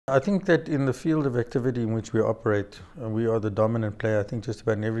I think that in the field of activity in which we operate, we are the dominant player, I think, just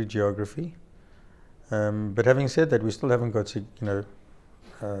about in every geography. But having said that, we still haven't got,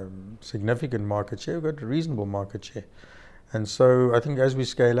 significant market share. We've got reasonable market share. And so I think as we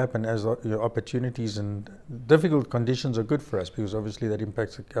scale up and as opportunities and difficult conditions are good for us, because obviously that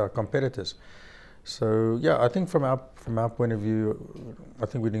impacts our competitors. So yeah, I think from our point of view, I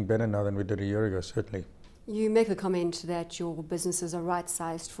think we're doing better now than we did a year ago, certainly. You make the comment that your businesses are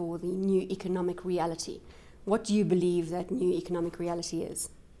right-sized for the new economic reality. What do you believe that new economic reality is?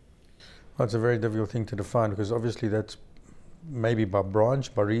 Well, it's a very difficult thing to define, because obviously that's maybe by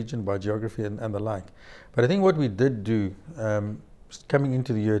branch, by region, by geography and the like. But I think what we did do coming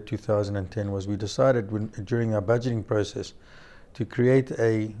into the year 2010 was we decided during our budgeting process to create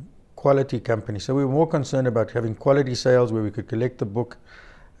a quality company. So we were more concerned about having quality sales where we could collect the book,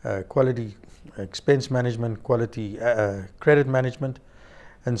 quality expense management, quality credit management.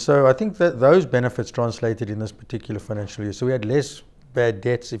 And so I think that those benefits translated in this particular financial year. So we had less bad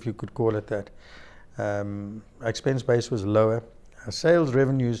debts, if you could call it that. Our expense base was lower. Our sales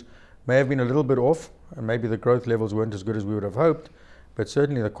revenues may have been a little bit off, and maybe the growth levels weren't as good as we would have hoped, but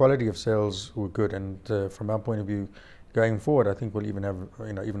certainly the quality of sales were good. And from our point of view, going forward, I think we'll even have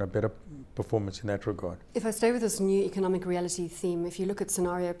even a better performance in that regard. If I stay with this new economic reality theme, if you look at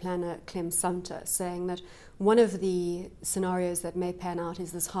scenario planner Clem Sumter saying that one of the scenarios that may pan out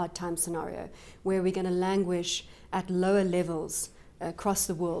is this hard time scenario, where we're going to languish at lower levels across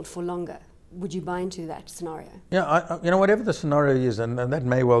the world for longer. Would you buy into that scenario? Yeah, whatever the scenario is, and that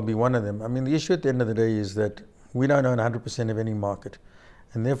may well be one of them. I mean, the issue at the end of the day is that we don't own 100% of any market,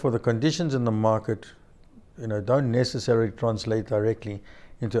 and therefore the conditions in the market, don't necessarily translate directly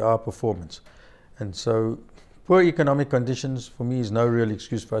into our performance. And so poor economic conditions for me is no real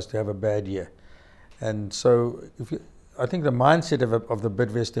excuse for us to have a bad year. And so I think the mindset of the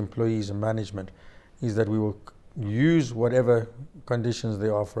Bidvest employees and management is that we will use whatever conditions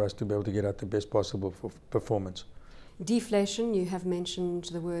there are for us to be able to get out the best possible performance. Deflation, you have mentioned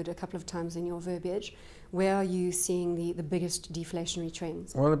the word a couple of times in your verbiage. Where are you seeing the biggest deflationary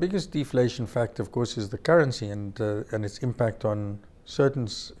trends? Well, the biggest deflation factor, of course, is the currency and its impact on certain,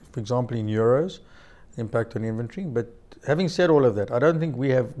 for example, in euros, impact on inventory. But having said all of that, I don't think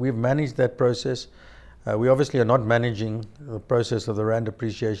we've managed that process. We obviously are not managing the process of the rand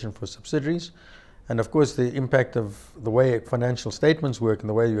appreciation for subsidiaries. And of course, the impact of the way financial statements work and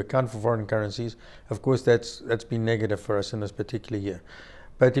the way you account for foreign currencies, of course, that's been negative for us in this particular year.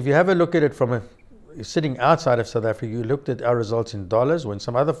 But if you have a look at it from sitting outside of South Africa, you looked at our results in dollars or in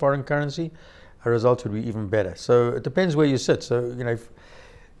some other foreign currency, our results would be even better. So it depends where you sit. So,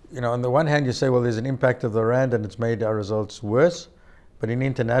 on the one hand, you say, well, there's an impact of the rand and it's made our results worse. But in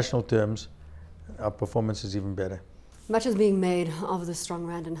international terms, our performance is even better. Much is being made of the strong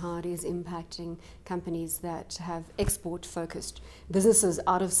rand and how it is impacting companies that have export-focused businesses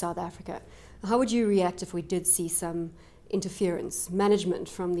out of South Africa. How would you react if we did see some interference, management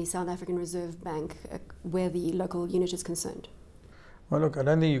from the South African Reserve Bank where the local unit is concerned? Well, look, I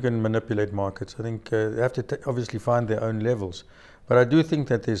don't think you can manipulate markets. I think they have to obviously find their own levels. But I do think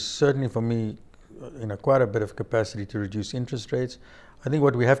that there's certainly, for me, quite a bit of capacity to reduce interest rates. I think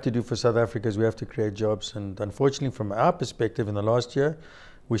what we have to do for South Africa is we have to create jobs, and unfortunately from our perspective in the last year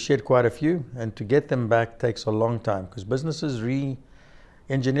we shed quite a few, and to get them back takes a long time because businesses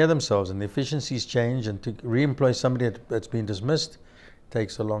re-engineer themselves and the efficiencies change, and to re-employ somebody that's been dismissed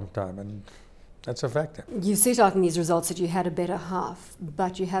takes a long time, and that's a factor. You set out in these results that you had a better half,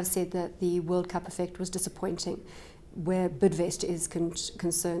 but you have said that the World Cup effect was disappointing where Bidvest is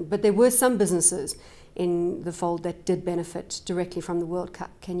concerned, but there were some businesses in the fold that did benefit directly from the World Cup.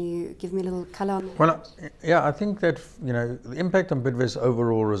 Can you give me a little colour on that? Well, yeah, I think that the impact on Bidvest's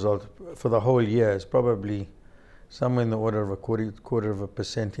overall result for the whole year is probably somewhere in the order of a quarter of a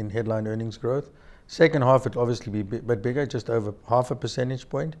percent in headline earnings growth. Second half it'll obviously be a bit bigger, just over half a percentage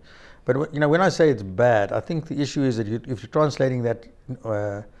point. But when I say it's bad, I think the issue is that if you're translating that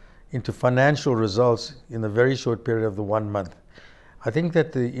into financial results in the very short period of the 1 month, I think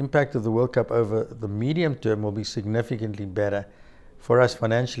that the impact of the World Cup over the medium term will be significantly better for us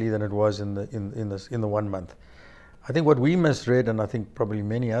financially than it was in the 1 month. I think what we misread, and I think probably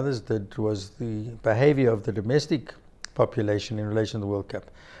many others did, was the behavior of the domestic population in relation to the World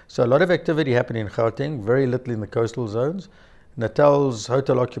Cup. So a lot of activity happened in Gauteng, very little in the coastal zones. Natal's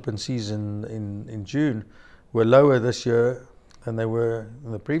hotel occupancies in June were lower this year than they were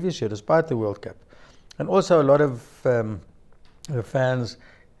in the previous year, despite the World Cup. And also a lot of the fans,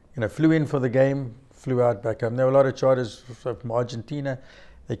 flew in for the game, flew out back home. There were a lot of charters from Argentina.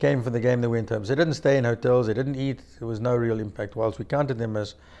 They came for the game, they went home. So they didn't stay in hotels, they didn't eat, there was no real impact. Whilst we counted them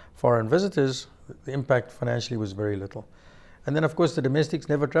as foreign visitors, the impact financially was very little. And then, of course, the domestics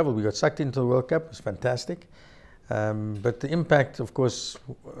never traveled. We got sucked into the World Cup, it was fantastic. But the impact, of course,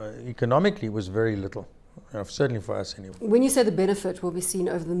 economically was very little, certainly for us anyway. When you say the benefit will be seen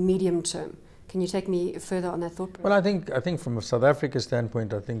over the medium term, can you take me further on that thought process? Well, I think from a South Africa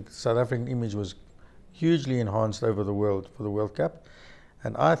standpoint, I think South African image was hugely enhanced over the world for the World Cup.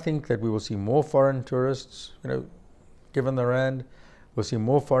 And I think that we will see more foreign tourists, given the rand. We'll see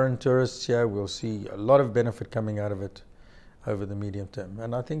more foreign tourists here. We'll see a lot of benefit coming out of it over the medium term.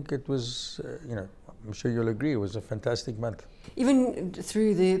 And I think it was, I'm sure you'll agree, it was a fantastic month. Even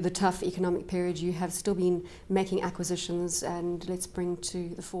through the tough economic period, you have still been making acquisitions, and let's bring to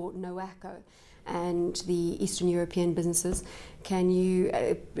the fore Nowaco and the Eastern European businesses.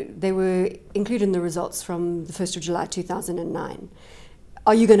 They were included in the results from the 1st of July 2009.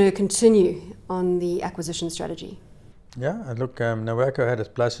 Are you going to continue on the acquisition strategy? Yeah, and look, Nowaco had its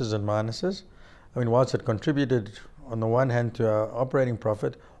pluses and minuses. I mean, whilst it contributed on the one hand to our operating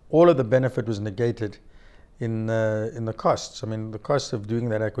profit, all of the benefit was negated in the costs. I mean, the cost of doing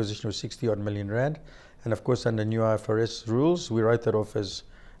that acquisition was 60-odd million rand, and of course, under new IFRS rules, we write that off as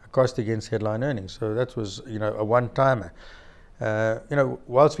a cost against headline earnings. So that was, a one-timer.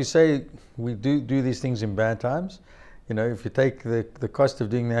 Whilst we say we do these things in bad times, if you take the cost of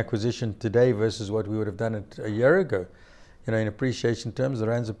doing the acquisition today versus what we would have done it a year ago, in appreciation terms, the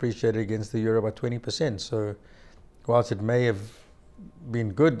rand's appreciated against the euro by 20%. So whilst it may have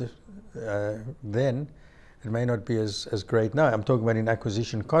been good then, it may not be as great now. I'm talking about in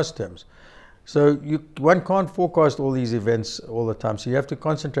acquisition cost terms. So one can't forecast all these events all the time. So you have to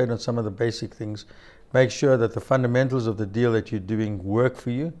concentrate on some of the basic things, make sure that the fundamentals of the deal that you're doing work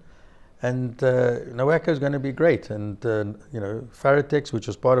for you. And Nowaco is going to be great. And Faratex, which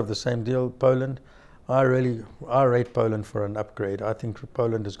was part of the same deal, Poland, I rate Poland for an upgrade. I think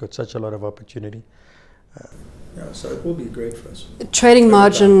Poland has got such a lot of opportunity. So it will be great for us. Trading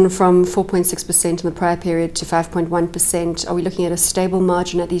margin from 4.6% in the prior period to 5.1%. Are we looking at a stable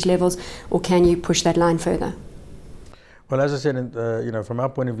margin at these levels, or can you push that line further? Well, as I said, from our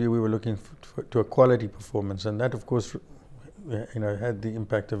point of view, we were looking to a quality performance, and that, of course, had the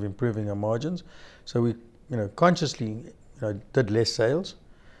impact of improving our margins. So we, consciously, did less sales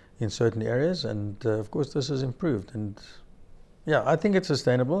in certain areas, and of course, this has improved. And yeah, I think it's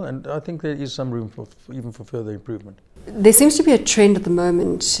sustainable, and I think there is some room for further improvement. There seems to be a trend at the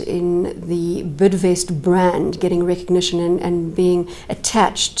moment in the Bidvest brand getting recognition and being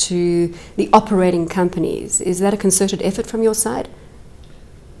attached to the operating companies. Is that a concerted effort from your side?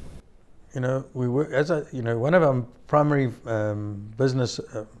 We were, one of our primary business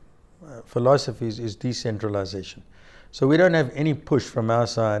philosophies is decentralization. So we don't have any push from our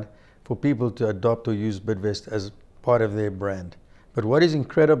side for people to adopt or use Bidvest as part of their brand. But what is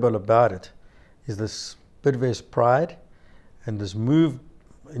incredible about it is this Bidvest pride and this move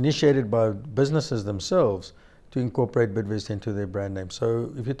initiated by businesses themselves to incorporate Bidvest into their brand name.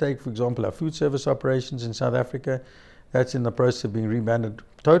 So if you take, for example, our food service operations in South Africa, that's in the process of being rebranded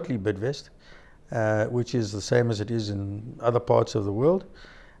totally Bidvest, which is the same as it is in other parts of the world.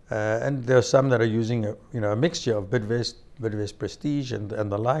 And there are some that are using a mixture of Bidvest, Bidvest Prestige and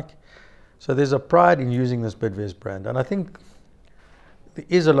the like. So there's a pride in using this Bidvest brand. And I think there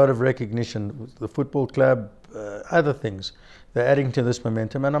is a lot of recognition with the football club, other things. They're adding to this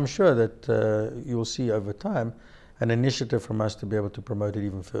momentum. And I'm sure that you'll see over time an initiative from us to be able to promote it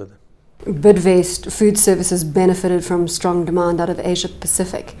even further. Bidvest Food Services benefited from strong demand out of Asia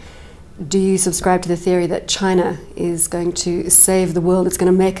Pacific. Do you subscribe to the theory that China is going to save the world? It's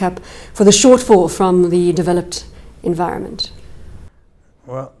going to make up for the shortfall from the developed environment?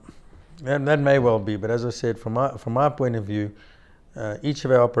 Well, that may well be, but as I said, from our point of view, each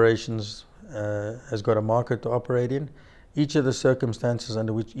of our operations has got a market to operate in. Each of the circumstances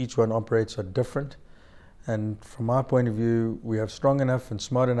under which each one operates are different. And from our point of view, we have strong enough and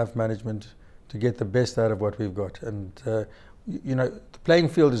smart enough management to get the best out of what we've got. And, the playing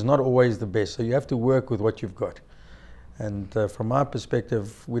field is not always the best, so you have to work with what you've got. And from our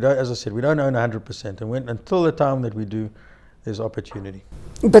perspective, as I said, we don't own 100%. And until the time that we do, there's opportunity.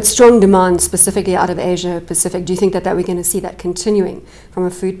 But strong demand specifically out of Asia Pacific, do you think that we're going to see that continuing from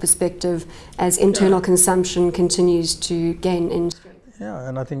a food perspective as internal consumption continues to gain in strength? Yeah,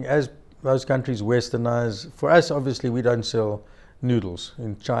 and I think as those countries westernize, for us obviously we don't sell noodles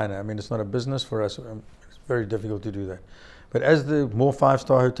in China. I mean, it's not a business for us. It's very difficult to do that. But as the more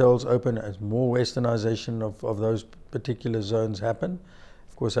five-star hotels open, as more westernization of those particular zones happen,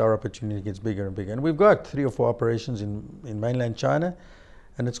 of course our opportunity gets bigger and bigger. And we've got 3 or 4 operations in mainland China,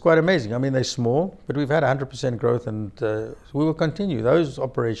 And it's quite amazing. I mean, they're small, but we've had 100% growth, and we will continue those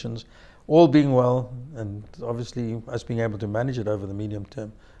operations, all being well, and obviously us being able to manage it over the medium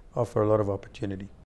term offer a lot of opportunity.